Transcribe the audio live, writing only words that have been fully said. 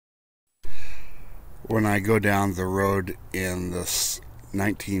When I go down the road in this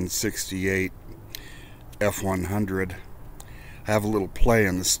 1968 F100, I have a little play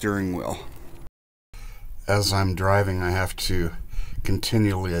in the steering wheel. As I'm driving, I have to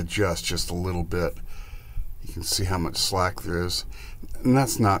continually adjust just a little bit. You can see how much slack there is, and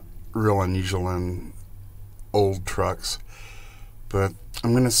that's not real unusual in old trucks, but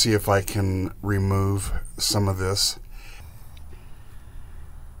I'm going to see if I can remove some of this.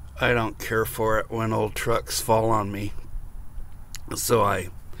 I don't care for it when old trucks fall on me, so I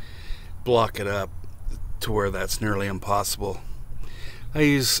block it up to where that's nearly impossible. I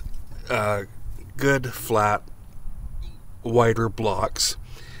use good, flat, wider blocks.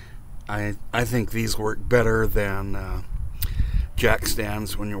 I think these work better than jack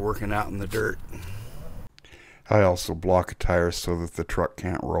stands when you're working out in the dirt. I also block a tire so that the truck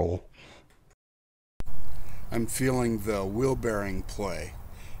can't roll. I'm feeling the wheel bearing play,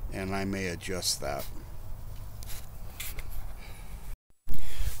 and I may adjust that.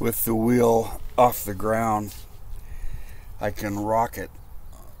 With the wheel off the ground, I can rock it.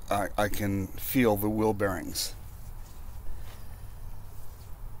 I can feel the wheel bearings.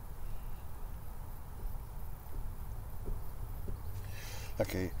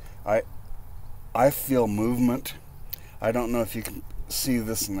 Okay, I feel movement. I don't know if you can see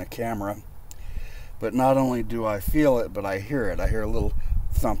this in the camera, but not only do I feel it, but I hear it. I hear a little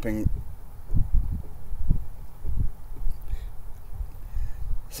thumping.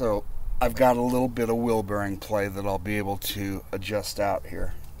 So I've got a little bit of wheel bearing play that I'll be able to adjust out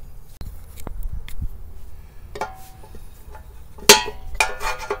here.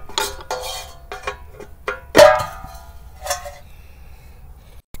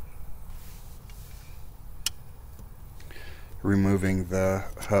 Removing the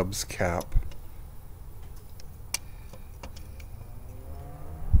hub's cap.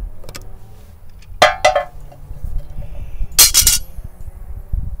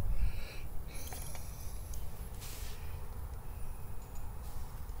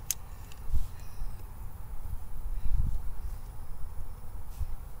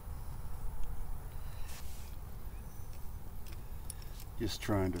 Just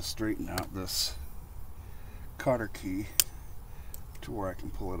trying to straighten out this cotter key to where I can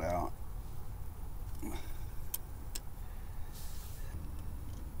pull it out.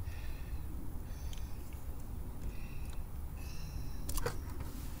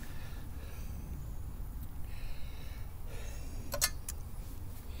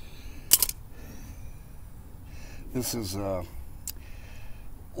 This is a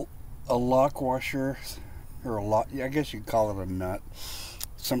lock washer, or a lock, I guess you'd call it a nut.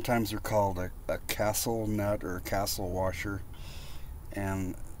 Sometimes they're called a castle nut or a castle washer.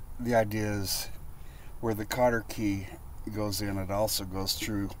 And the idea is where the cotter key goes in, it also goes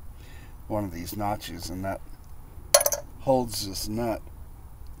through one of these notches, and that holds this nut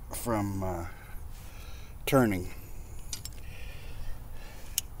from turning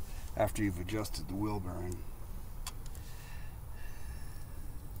after you've adjusted the wheel bearing.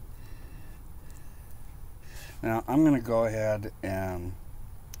 Now I'm going to go ahead and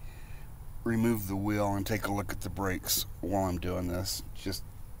remove the wheel and take a look at the brakes while I'm doing this, just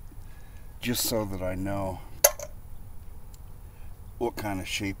so that I know what kind of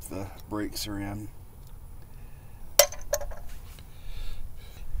shape the brakes are in.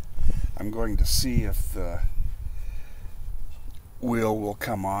 I'm going to see if the wheel will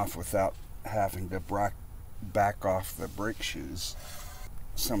come off without having to back off the brake shoes.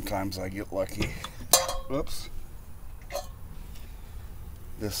 Sometimes I get lucky. Whoops.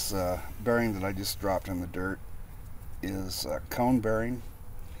 This bearing that I just dropped in the dirt is a cone bearing.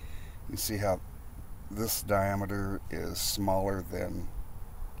 You see how this diameter is smaller than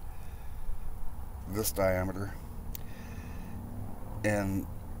this diameter, and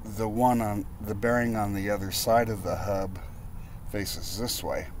the bearing on the other side of the hub faces this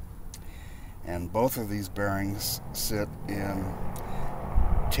way, and both of these bearings sit in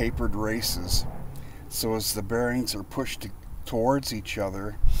tapered races. So as the bearings are pushed towards each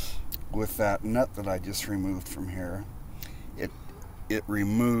other with that nut that I just removed from here, it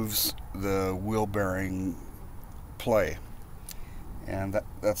removes the wheel bearing play, and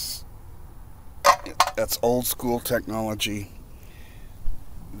that's old school technology.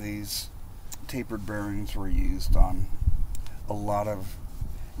 These tapered bearings were used on a lot of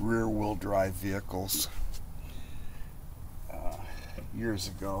rear wheel drive vehicles years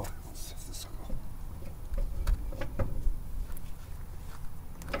ago. Let's see if this will go.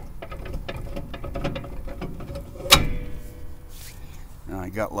 I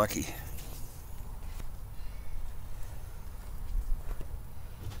got lucky.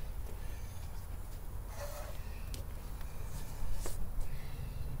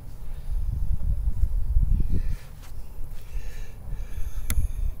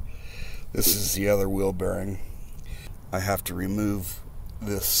 is the other wheel bearing. I have to remove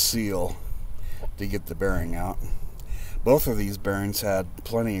this seal to get the bearing out. Both of these bearings had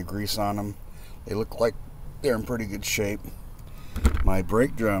plenty of grease on them. They look like they're in pretty good shape. My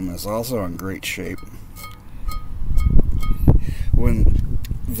brake drum is also in great shape. When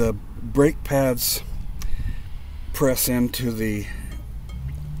the brake pads press into the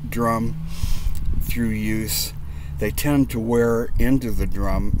drum through use, they tend to wear into the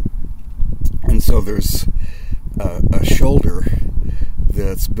drum, and so there's a shoulder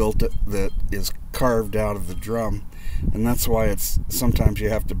that's built that is carved out of the drum, and that's why it's sometimes you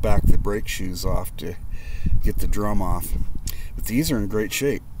have to back the brake shoes off to get the drum off. But these are in great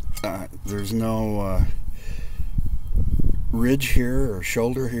shape. There's no ridge here or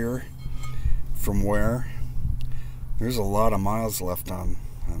shoulder here from wear. There's a lot of miles left on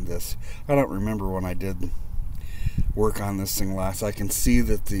this. I don't remember when I did work on this thing last. I can see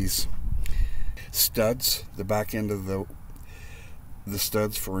that these studs, the back end of the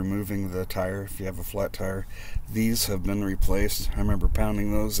studs for removing the tire, if you have a flat tire, these have been replaced. I remember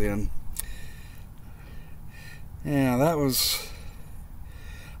pounding those in. Yeah, that was,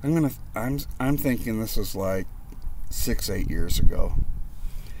 I'm thinking this was like 6-8 years ago.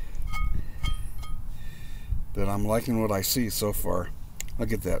 But I'm liking what I see so far. I'll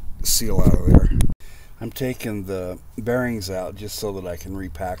get that seal out of there. I'm taking the bearings out just so that I can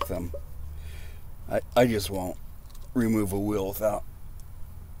repack them. I just won't remove a wheel without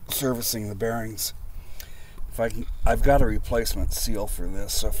servicing the bearings. I've got a replacement seal for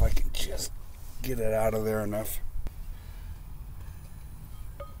this, so if I can just get it out of there enough.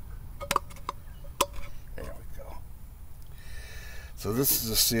 There we go. So this is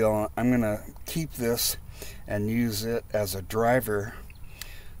a seal. I'm going to keep this and use it as a driver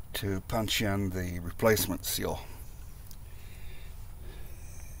to punch in the replacement seal.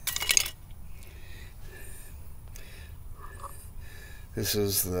 This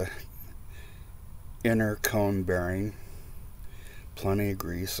is the inner cone bearing. Plenty of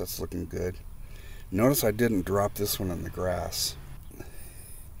grease, that's looking good. Notice I didn't drop this one in the grass.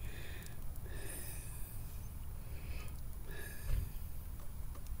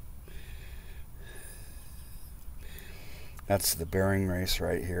 That's the bearing race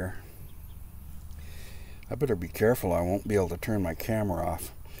right here. I better be careful, I won't be able to turn my camera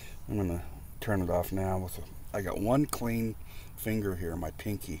off. I'm going to turn it off now. I got one clean finger here, my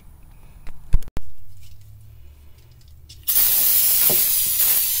pinky.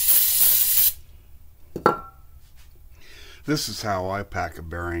 This is how I pack a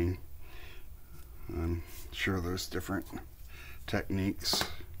bearing. I'm sure there's different techniques.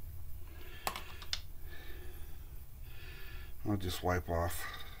 I'll just wipe off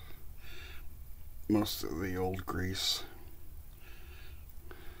most of the old grease.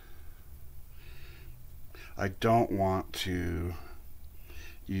 I don't want to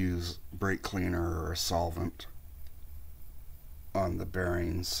use brake cleaner or a solvent on the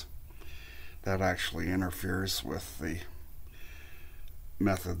bearings. That actually interferes with the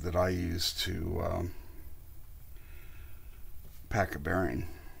method that I use to pack a bearing.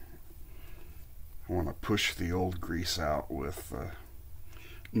 I want to push the old grease out with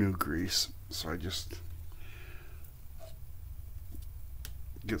new grease, so I just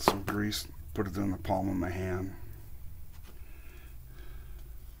get some grease, put it in the palm of my hand.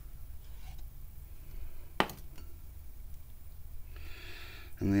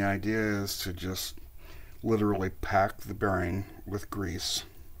 And the idea is to just literally pack the bearing with grease.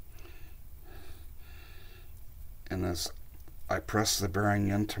 And as I press the bearing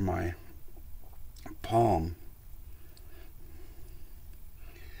into my palm,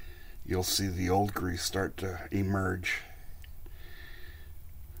 you'll see the old grease start to emerge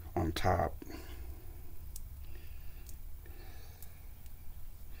on top.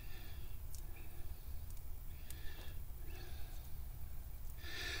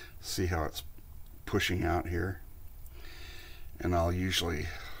 See how it's pushing out here? And I'll usually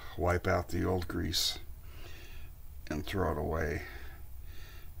wipe out the old grease and throw it away.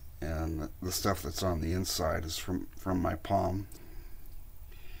 And the stuff that's on the inside is from my palm.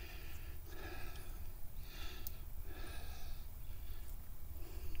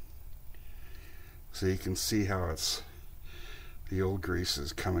 So you can see how the old grease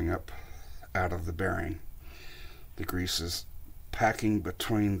is coming up out of the bearing. The grease is packing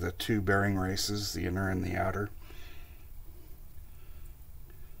between the two bearing races, the inner and the outer,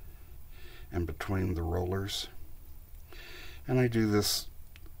 and between the rollers. And I do this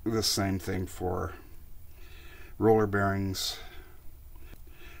same thing for roller bearings,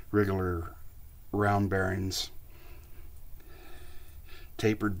 regular round bearings,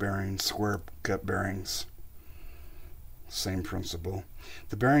 tapered bearings, square cut bearings. Same principle.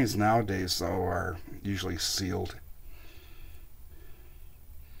 The bearings nowadays, though, are usually sealed.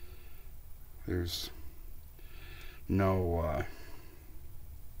 There's no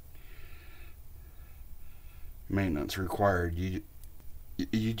maintenance required.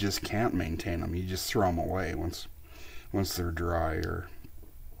 You just can't maintain them. You just throw them away once they're dry. Or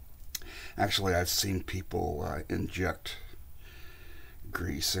actually, I've seen people inject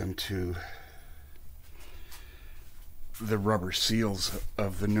grease into the rubber seals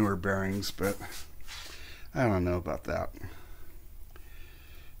of the newer bearings, but I don't know about that.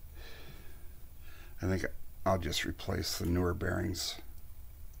 I think I'll just replace the newer bearings.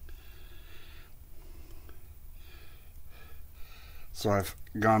 So I've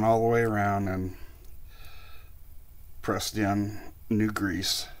gone all the way around and pressed in new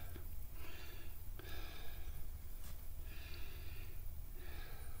grease.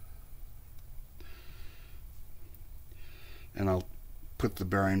 And I'll put the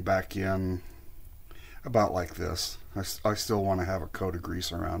bearing back in about like this. I still want to have a coat of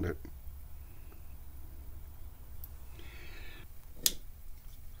grease around it.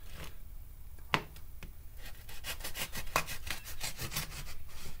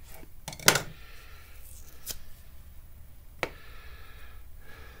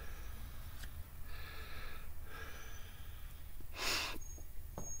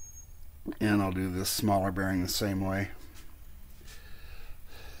 And I'll do this smaller bearing the same way.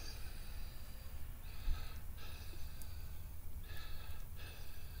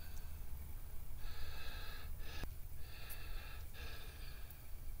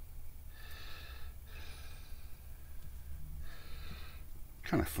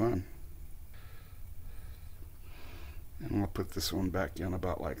 Kind of fun. And I'll put this one back in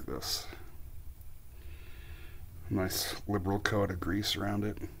about like this. Nice liberal coat of grease around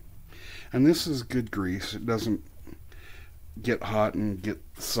it. And this is good grease. It doesn't get hot and get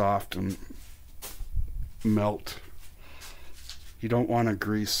soft and melt. You don't want to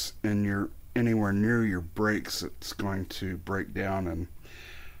grease anywhere near your brakes. It's going to break down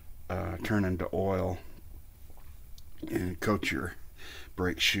and turn into oil and coat your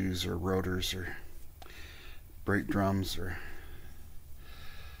brake shoes or rotors or brake drums or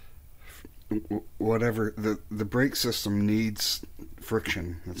whatever. The brake system needs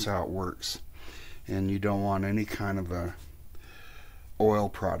friction. That's how it works. And you don't want any kind of a oil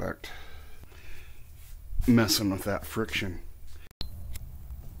product messing with that friction.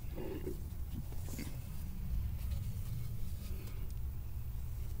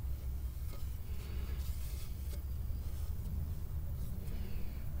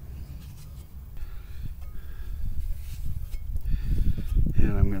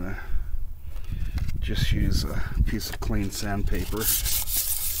 And I'm gonna just use a piece of clean sandpaper.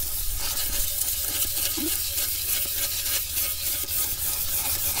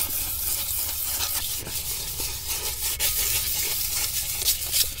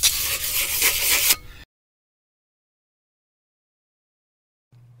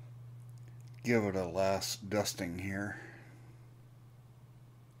 Give it a last dusting here.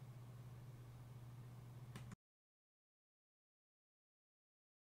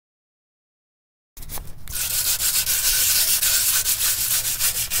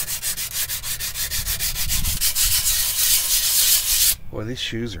 Boy, these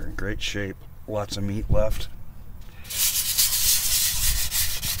shoes are in great shape. Lots of meat left.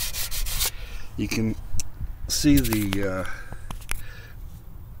 You can see the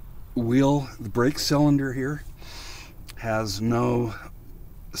wheel, the brake cylinder here has no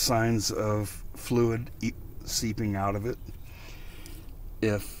signs of fluid seeping out of it.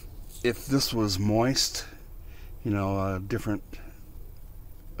 If this was moist, you know, a different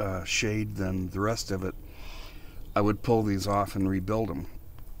shade than the rest of it, I would pull these off and rebuild them.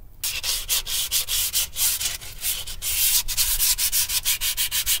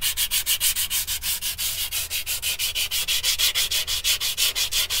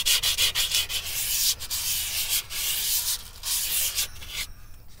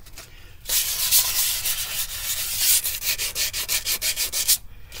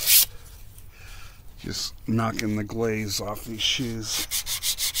 Just knocking the glaze off these shoes.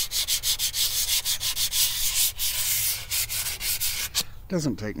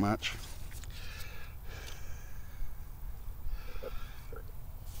 Doesn't take much.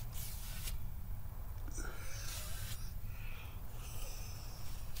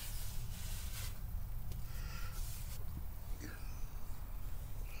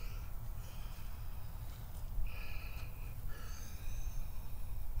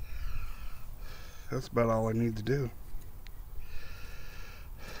 That's about all I need to do.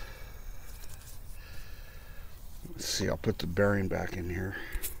 see, I'll put the bearing back in here.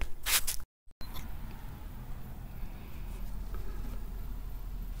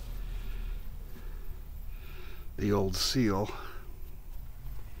 The old seal,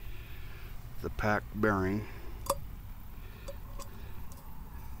 the pack bearing.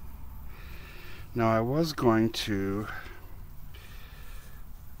 Now I was going to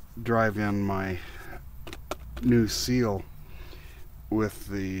drive in my new seal with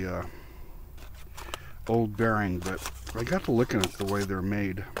the old bearing, but I got to looking at the way they're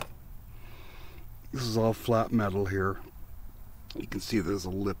made. This is all flat metal here. You can see there's a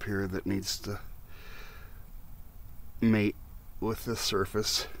lip here that needs to mate with this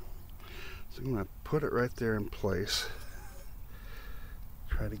surface. So I'm going to put it right there in place.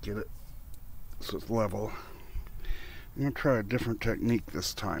 Try to get it so it's level. I'm going to try a different technique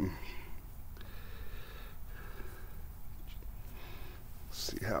this time.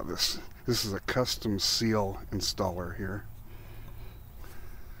 See how this is a custom seal installer here.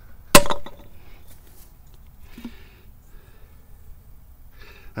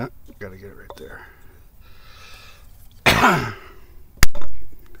 Gotta get it right there.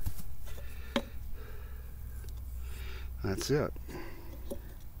 That's it.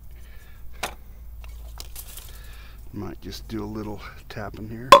 Might just do a little tapping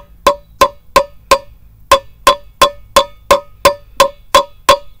here.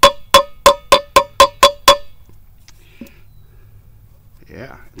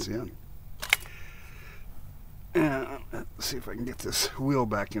 Yeah, it's in. And let's see if I can get this wheel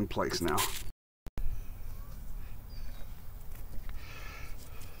back in place now.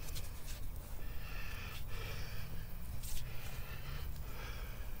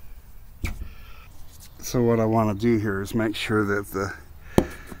 So what I want to do here is make sure that the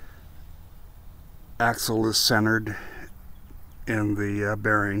axle is centered in the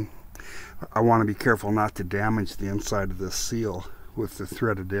bearing. I want to be careful not to damage the inside of this seal with the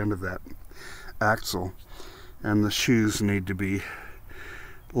threaded end of that axle, and the shoes need to be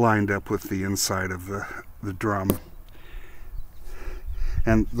lined up with the inside of the drum.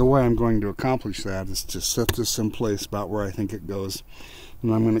 And the way I'm going to accomplish that is to set this in place about where I think it goes,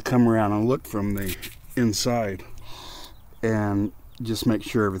 and I'm going to come around and look from the inside and just make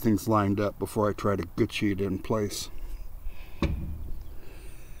sure everything's lined up before I try to Gucci it in place.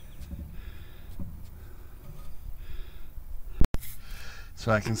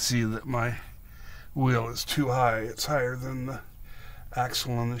 So I can see that my wheel is too high. It's higher than the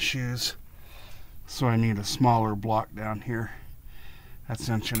axle on the shoes, so I need a smaller block down here. That's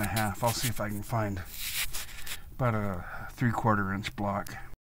 1.5 inches. I'll see if I can find about a 3/4 inch block.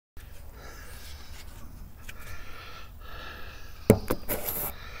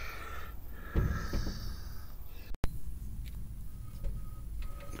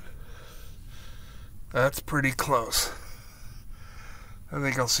 That's pretty close. I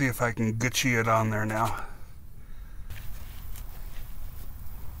think I'll see if I can Gucci it on there now.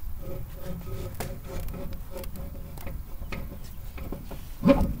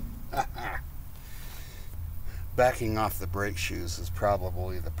 Backing off the brake shoes is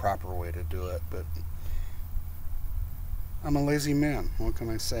probably the proper way to do it, but I'm a lazy man. What can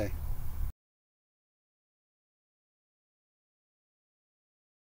I say?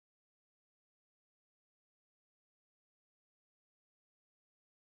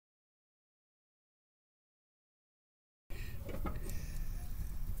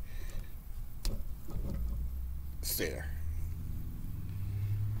 Stay there.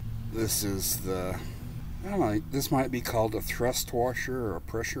 This is the, I don't know, this might be called a thrust washer or a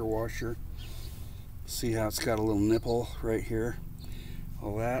pressure washer. See how it's got a little nipple right here?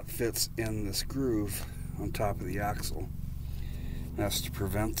 Well, that fits in this groove on top of the axle. That's to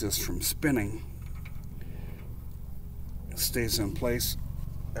prevent this from spinning. It stays in place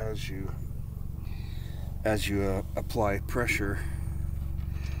as you apply pressure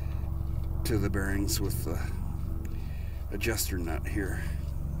to the bearings with the adjuster nut here.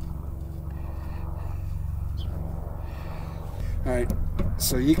 Alright,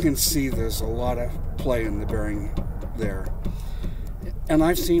 so you can see there's a lot of play in the bearing there. And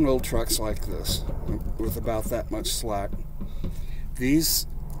I've seen old trucks like this with about that much slack. These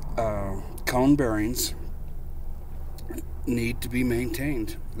cone bearings need to be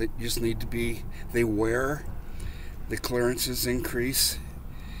maintained. They just need to be, they wear, the clearances increase,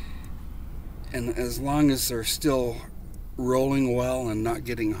 and as long as they're still rolling well and not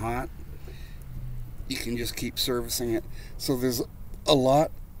getting hot, you can just keep servicing it. So there's a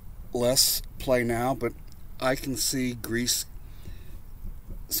lot less play now, but I can see grease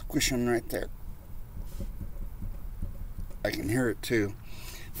squishing right there. I can hear it too.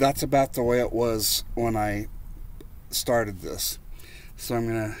 That's about the way it was when I started this. So I'm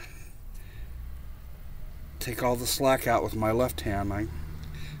going to take all the slack out with my left hand. I'm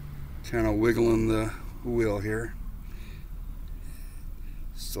kind of wiggling the wheel here.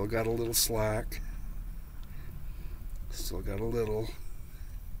 Still got a little slack. Still got a little.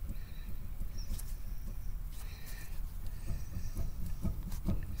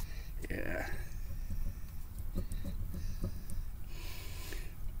 Yeah.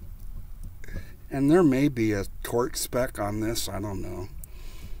 And there may be a torque spec on this, I don't know.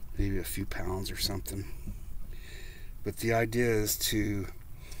 Maybe a few pounds or something. But the idea is to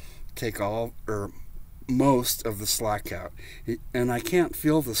take all or most of the slack out. And I can't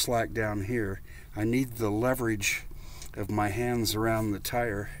feel the slack down here. I need the leverage of my hands around the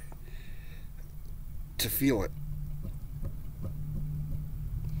tire to feel it.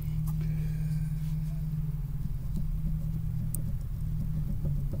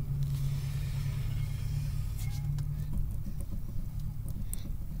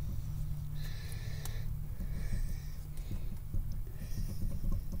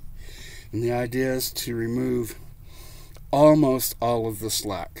 And the idea is to remove almost all of the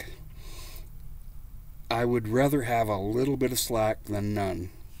slack. I would rather have a little bit of slack than none,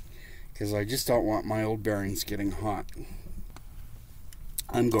 because I just don't want my old bearings getting hot.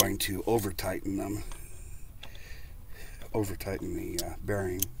 I'm going to over-tighten them. Over-tighten the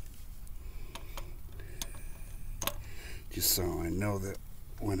bearing. Just so I know that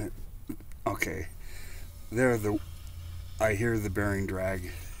when it... Okay. There I hear the bearing drag.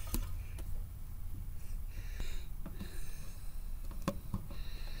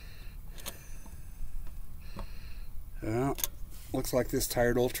 Well, looks like this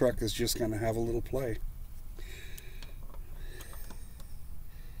tired old truck is just going to have a little play.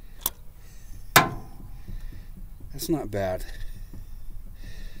 That's not bad.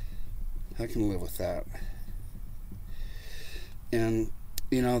 I can live with that. And,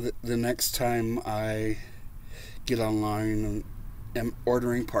 you know, the next time I get online and am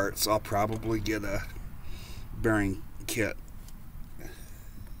ordering parts, I'll probably get a bearing kit.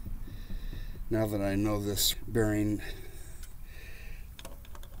 Now that I know this bearing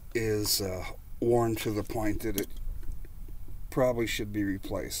is worn to the point that it probably should be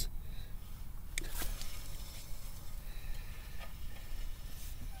replaced.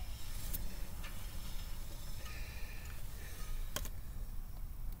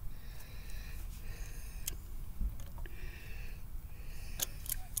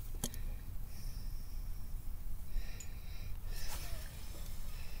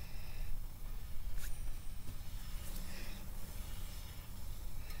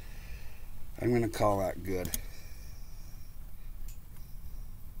 I'm going to call that good.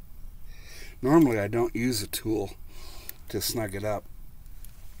 Normally I don't use a tool to snug it up.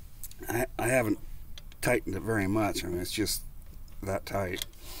 I haven't tightened it very much. I mean, it's just that tight.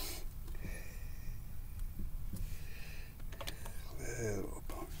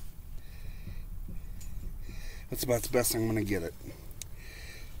 That's about the best I'm going to get it.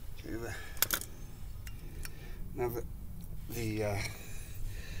 Okay, now the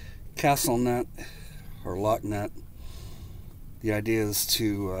castle nut or lock nut, the idea is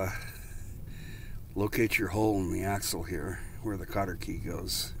to locate your hole in the axle here where the cotter key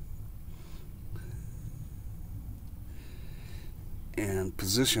goes and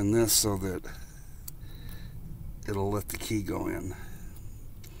position this so that it'll let the key go in,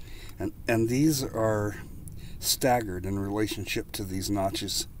 and these are staggered in relationship to these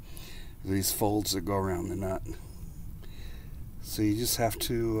notches, these folds that go around the nut. So you just have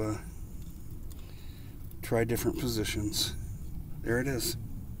to try different positions. There it is.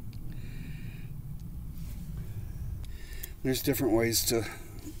 There's different ways to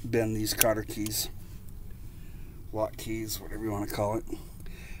bend these cotter keys, lock keys, whatever you want to call it.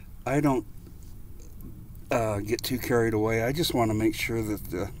 I don't get too carried away. I just want to make sure that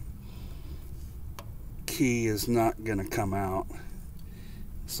the key is not going to come out.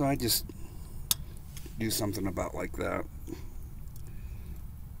 So I just do something about like that.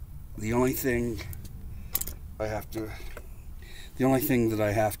 The only thing that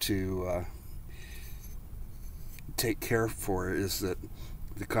I have to take care for is that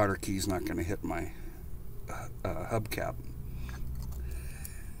the cotter key is not going to hit my hubcap.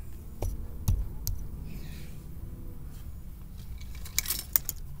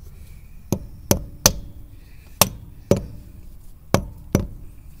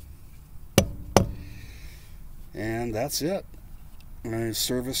 And that's it. I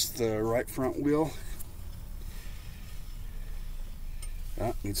serviced the right front wheel.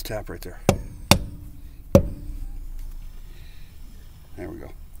 Oh, needs a tap right there. There we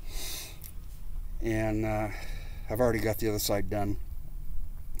go. And I've already got the other side done.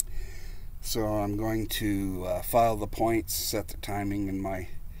 So I'm going to file the points, set the timing, and my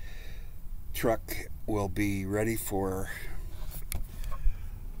truck will be ready for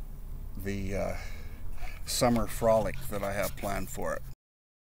the summer frolic that I have planned for it.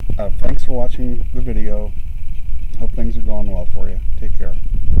 Thanks for watching the video. Hope things are going well for you. Take care.